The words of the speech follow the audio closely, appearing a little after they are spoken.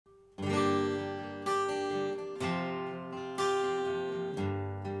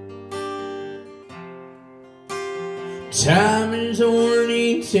Time is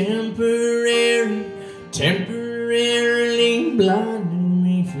only temporary, temporarily blinding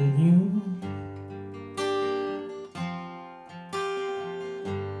me from you.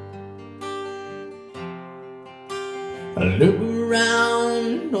 I look around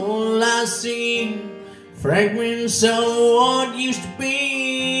and all I see fragments of what used to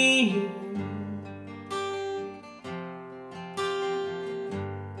be.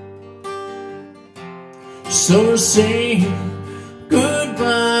 So say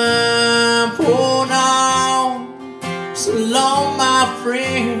goodbye for now. So long, my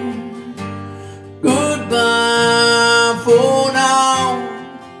friend. Goodbye for now.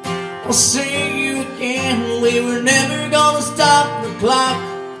 I'll see you again. We were never gonna stop the clock,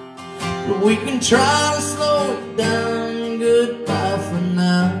 but we can try to slow it down. Goodbye for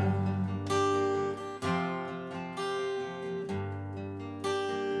now.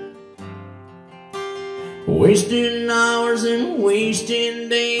 Wasting hours and wasting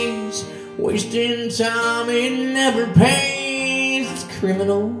days, wasting time, it never pays. It's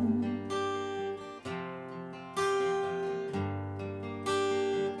criminal.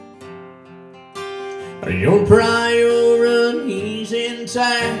 Your priorities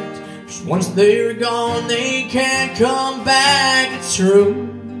intact, just once they're gone they can't come back. It's true,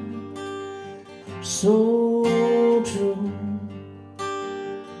 so true.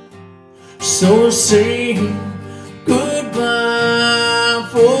 So say goodbye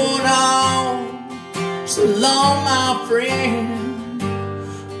for now. So long, my friend.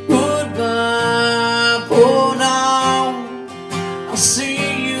 Goodbye for now. I'll see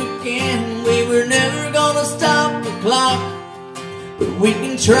you again. We were never gonna stop the clock, but we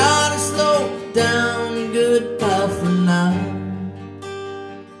can try to slow it down. Goodbye for now.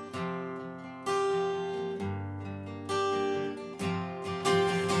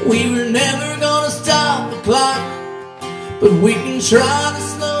 We were never gonna stop the clock, but we can try to